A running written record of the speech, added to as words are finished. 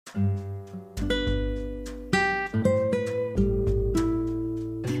Hello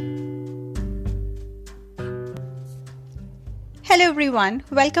everyone,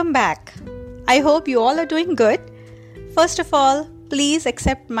 welcome back. I hope you all are doing good. First of all, please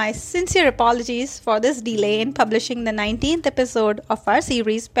accept my sincere apologies for this delay in publishing the 19th episode of our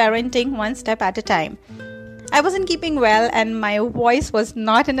series Parenting One Step at a Time. I wasn't keeping well and my voice was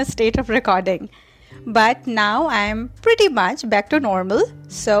not in a state of recording. But now I am pretty much back to normal,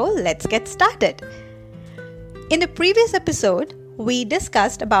 so let's get started. In the previous episode, we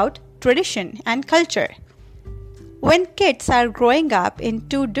discussed about tradition and culture. When kids are growing up in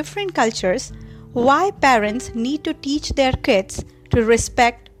two different cultures, why parents need to teach their kids to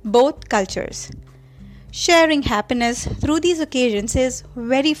respect both cultures. Sharing happiness through these occasions is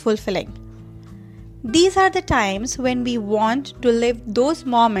very fulfilling. These are the times when we want to live those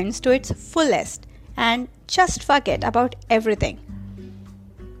moments to its fullest and just forget about everything.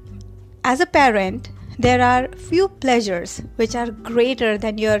 As a parent, there are few pleasures which are greater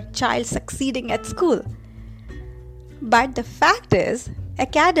than your child succeeding at school. But the fact is,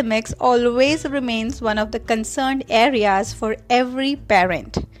 academics always remains one of the concerned areas for every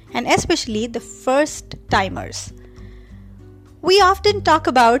parent, and especially the first timers. We often talk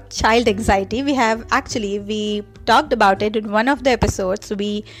about child anxiety. We talked about it in one of the episodes.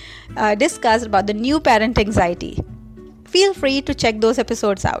 We discussed about the new parent anxiety. Feel free to check those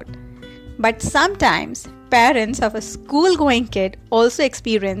episodes out. But sometimes parents of a school-going kid also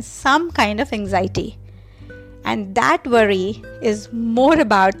experience some kind of anxiety. And that worry is more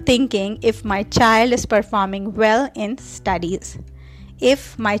about thinking if my child is performing well in studies,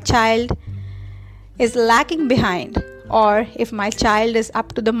 if my child is lacking behind, or if my child is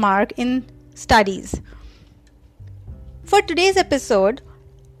up to the mark in studies. For today's episode,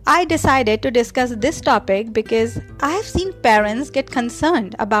 I decided to discuss this topic because I have seen parents get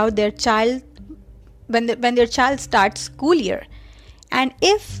concerned about their child when their child starts school year and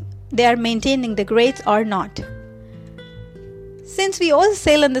if they are maintaining the grades or not. Since we all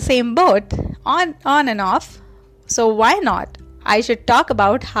sail in the same boat, on and off, so why not? I should talk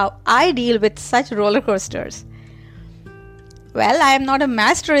about how I deal with such roller coasters. Well, I am not a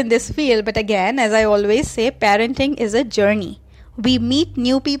master in this field, but again, as I always say, parenting is a journey. We meet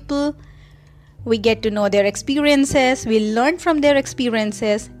new people, we get to know their experiences, we learn from their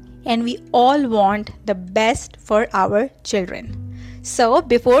experiences, and we all want the best for our children. So,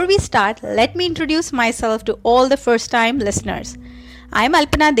 before we start, let me introduce myself to all the first-time listeners. I'm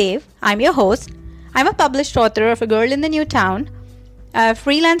Alpana Dev. I'm your host. I'm a published author of A Girl in the New Town, a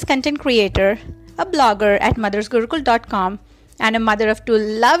freelance content creator, a blogger at mothersgurukul.com, and a mother of two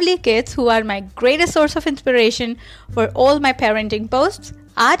lovely kids who are my greatest source of inspiration for all my parenting posts,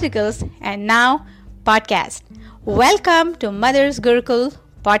 articles, and now podcast. Welcome to Mothers Gurukul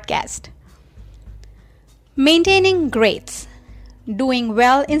podcast. Maintaining grades. Doing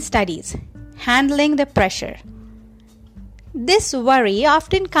well in studies, handling the pressure. This worry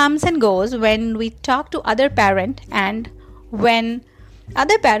often comes and goes when we talk to other parent and when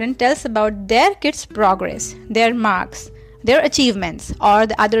other parent tells about their kid's progress, their marks, their achievements or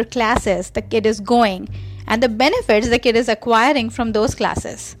the other classes the kid is going and the benefits the kid is acquiring from those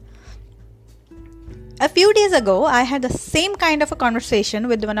classes. A few days ago, I had the same kind of a conversation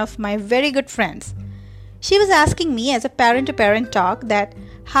with one of my very good friends. She was asking me as a parent-to-parent talk that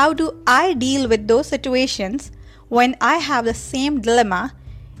how do I deal with those situations when I have the same dilemma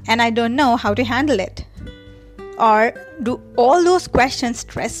and I don't know how to handle it? Or do all those questions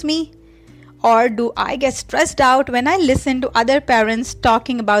stress me? Or do I get stressed out when I listen to other parents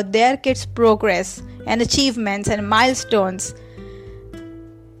talking about their kids' progress and achievements and milestones?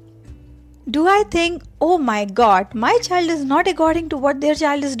 Do I think, oh my God, my child is not according to what their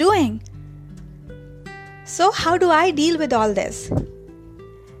child is doing? So how do I deal with all this?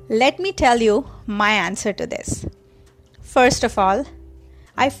 Let me tell you my answer to this. First of all,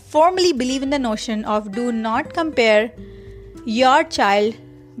 I firmly believe in the notion of do not compare your child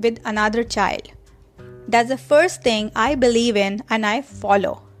with another child. That's the first thing I believe in and I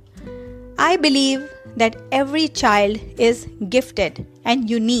follow. I believe that every child is gifted and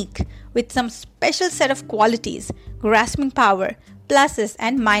unique with some special set of qualities, grasping power, pluses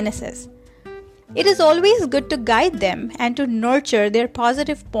and minuses. It is always good to guide them and to nurture their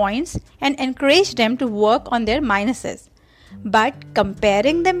positive points and encourage them to work on their minuses. But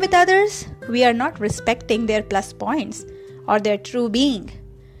comparing them with others, we are not respecting their plus points or their true being.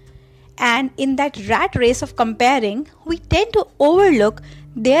 And in that rat race of comparing, we tend to overlook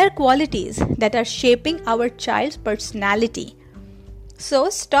their qualities that are shaping our child's personality. So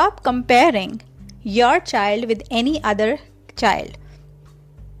stop comparing your child with any other child.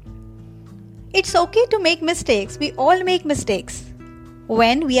 It's okay to make mistakes. We all make mistakes.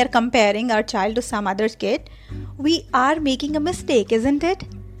 When we are comparing our child to some other kid, we are making a mistake, isn't it?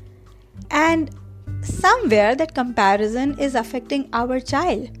 And somewhere that comparison is affecting our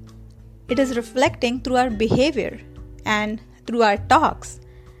child. It is reflecting through our behavior and through our talks.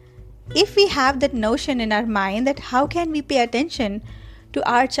 If we have that notion in our mind, that how can we pay attention to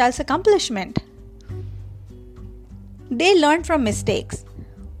our child's accomplishment? They learn from mistakes.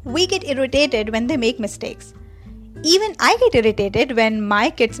 We get irritated when they make mistakes. Even I get irritated when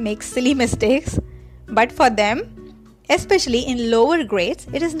my kids make silly mistakes. But for them, especially in lower grades,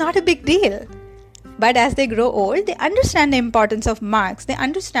 it is not a big deal. But as they grow old, they understand the importance of marks. They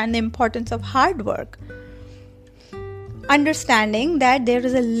understand the importance of hard work. Understanding that there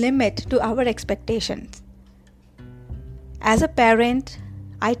is a limit to our expectations. As a parent,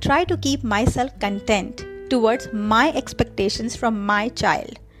 I try to keep myself content towards my expectations from my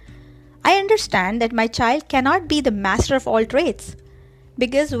child. I understand that my child cannot be the master of all trades,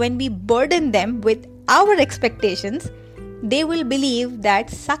 because when we burden them with our expectations, they will believe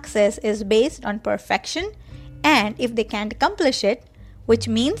that success is based on perfection, and if they can't accomplish it, which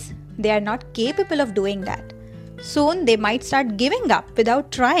means they are not capable of doing that, soon they might start giving up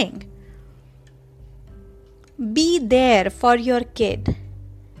without trying. Be there for your kid.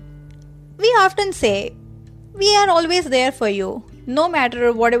 We often say, we are always there for you, no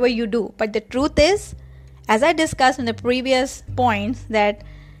matter whatever you do. But the truth is, as I discussed in the previous points, that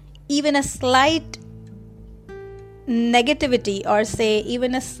even a slight negativity, or say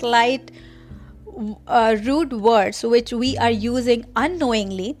even a slight rude words which we are using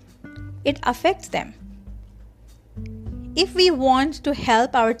unknowingly, it affects them. If we want to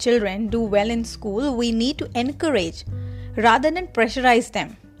help our children do well in school, we need to encourage rather than pressurize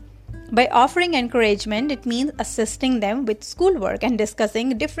them. By offering encouragement, it means assisting them with schoolwork and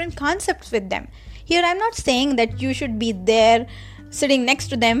discussing different concepts with them. Here, I'm not saying that you should be there sitting next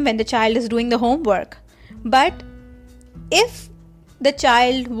to them when the child is doing the homework. But if the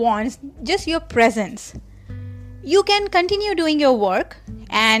child wants just your presence, you can continue doing your work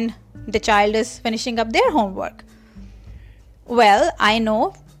and the child is finishing up their homework. Well, I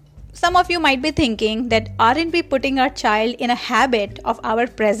know some of you might be thinking that aren't we putting our child in a habit of our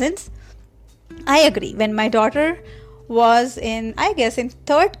presence? I agree. When my daughter was in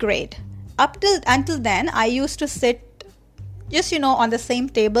 3rd grade, until then, I used to sit just, on the same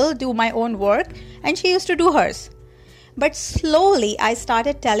table, do my own work, and she used to do hers. But slowly, I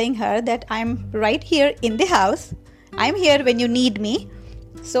started telling her that I'm right here in the house. I'm here when you need me.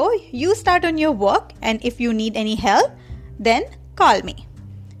 So you start on your work, and if you need any help, then call me.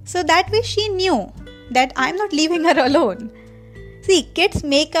 So that way she knew that I'm not leaving her alone. See, kids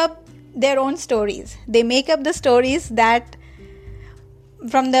make up their own stories. They make up the stories that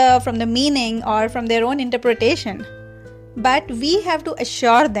from the meaning or from their own interpretation. But we have to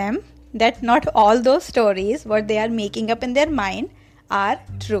assure them that not all those stories, what they are making up in their mind, are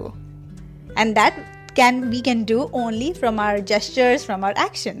true. And that we can do only from our gestures, from our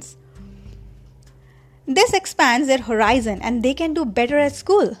actions. This expands their horizon and they can do better at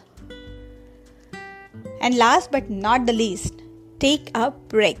school. And last but not the least, take a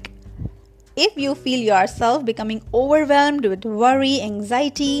break. If you feel yourself becoming overwhelmed with worry,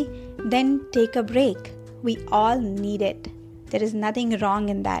 anxiety, then take a break. We all need it. There is nothing wrong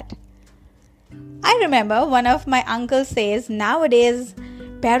in that. I remember one of my uncles says, nowadays,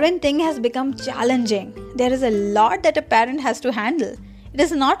 parenting has become challenging. There is a lot that a parent has to handle. It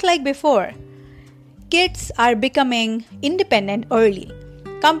is not like before. Kids are becoming independent early.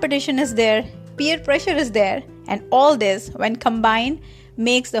 Competition is there, peer pressure is there, and all this, when combined,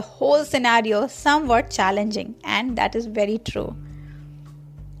 makes the whole scenario somewhat challenging, and that is very true.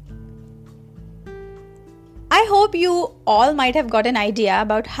 I hope you all might have got an idea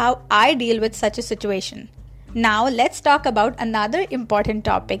about how I deal with such a situation. Now let's talk about another important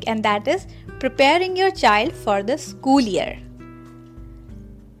topic, and that is preparing your child for the school year.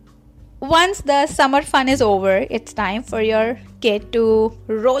 Once the summer fun is over, it's time for your kid to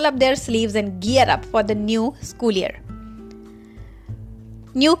roll up their sleeves and gear up for the new school year.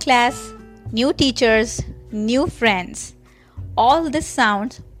 New class, new teachers, new friends. All this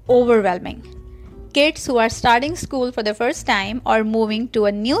sounds overwhelming. Kids who are starting school for the first time or moving to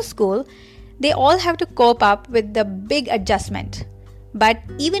a new school, they all have to cope up with the big adjustment. But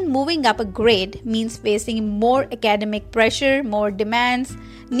even moving up a grade means facing more academic pressure, more demands,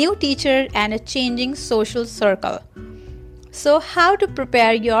 new teacher, and a changing social circle. So how to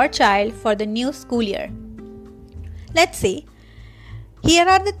prepare your child for the new school year? Let's see. Here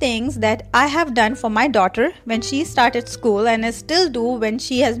are the things that I have done for my daughter when she started school and I still do when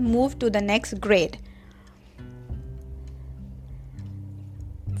she has moved to the next grade.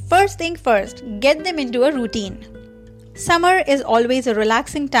 First thing first, get them into a routine. Summer is always a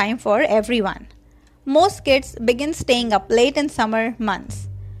relaxing time for everyone. Most kids begin staying up late in summer months.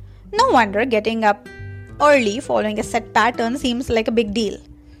 No wonder getting up early following a set pattern seems like a big deal.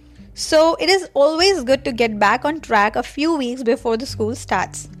 So it is always good to get back on track a few weeks before the school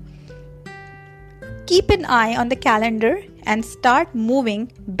starts. Keep an eye on the calendar and start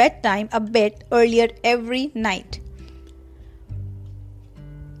moving bedtime a bit earlier every night.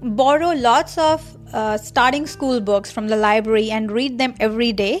 Borrow lots of starting school books from the library and read them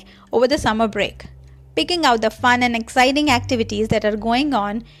every day over the summer break, picking out the fun and exciting activities that are going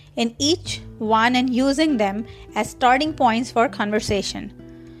on in each one and using them as starting points for conversation.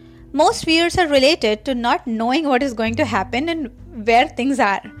 Most fears are related to not knowing what is going to happen and where things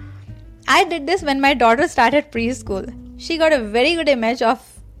are. I did this when my daughter started preschool. She got a very good image of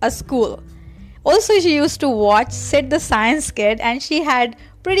a school. Also, she used to watch Sid the Science Kid and she had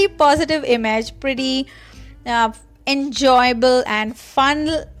pretty positive image, pretty enjoyable and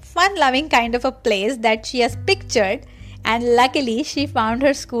fun-loving kind of a place that she has pictured, and luckily she found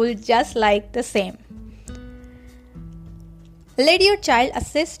her school just like the same. Let your child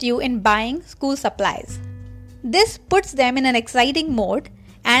assist you in buying school supplies. This puts them in an exciting mode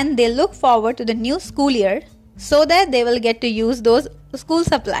and they look forward to the new school year so that they will get to use those school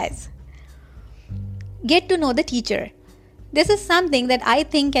supplies. Get to know the teacher. This is something that I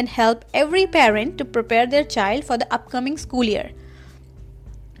think can help every parent to prepare their child for the upcoming school year.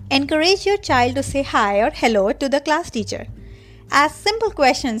 Encourage your child to say hi or hello to the class teacher. Ask simple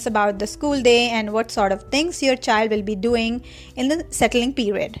questions about the school day and what sort of things your child will be doing in the settling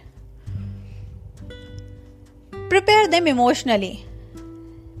period. Prepare them emotionally.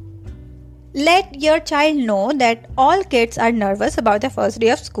 Let your child know that all kids are nervous about the first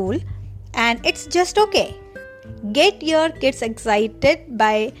day of school and it's just okay. Get your kids excited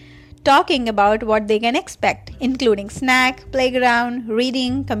by talking about what they can expect, including snack, playground,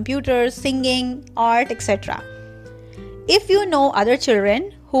 reading, computers, singing, art, etc. If you know other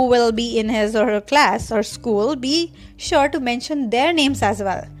children who will be in his or her class or school, be sure to mention their names as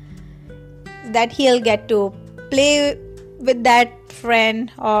well. That he'll get to play with that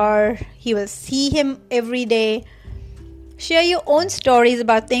friend or he will see him every day. Share your own stories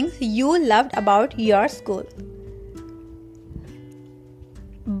about things you loved about your school.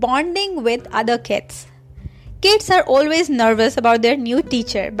 Bonding with other kids. Kids are always nervous about their new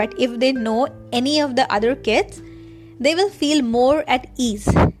teacher, but if they know any of the other kids, they will feel more at ease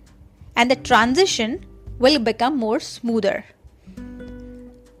and the transition will become more smoother.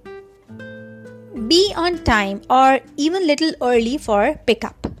 Be on time or even little early for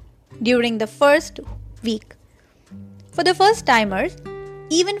pickup during the first week. For the first timers,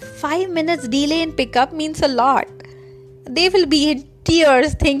 even 5 minutes delay in pickup means a lot. They will be in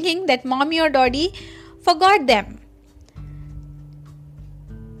tears thinking that mommy or daddy forgot them.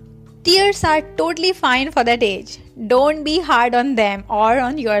 Tears are totally fine for that age. Don't be hard on them or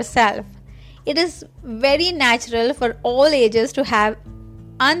on yourself. It is very natural for all ages to have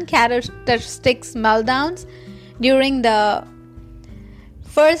uncharacteristic meltdowns during the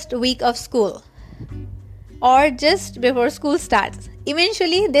first week of school or just before school starts.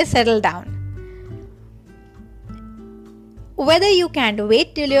 Eventually, they settle down. Whether you can't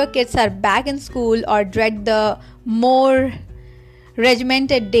wait till your kids are back in school or dread the more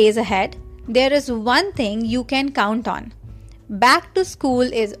regimented days ahead, there is one thing you can count on. Back to school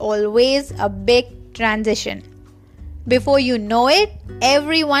is always a big transition. Before you know it,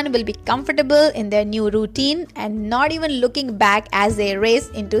 everyone will be comfortable in their new routine and not even looking back as they race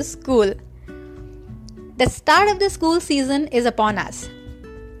into school. The start of the school season is upon us.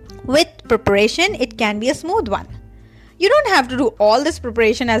 With preparation, it can be a smooth one. You don't have to do all this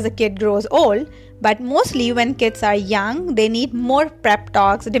preparation as the kid grows old, but mostly when kids are young, they need more prep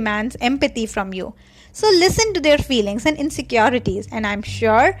talks, demands empathy from you. So listen to their feelings and insecurities, and I'm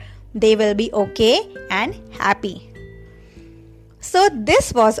sure they will be okay and happy. So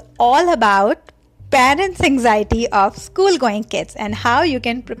this was all about parents' anxiety of school-going kids and how you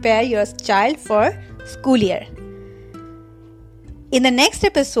can prepare your child for school year. In the next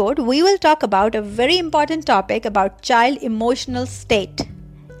episode, we will talk about a very important topic about child emotional state,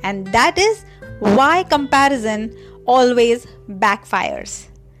 and that is why comparison always backfires.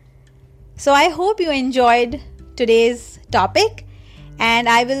 So I hope you enjoyed today's topic, and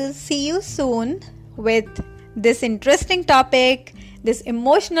I will see you soon with this interesting topic, this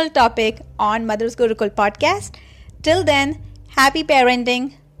emotional topic on Mother's Gurukul podcast. Till then, Happy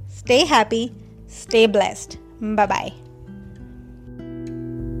parenting. Stay happy. Stay blessed. Bye bye.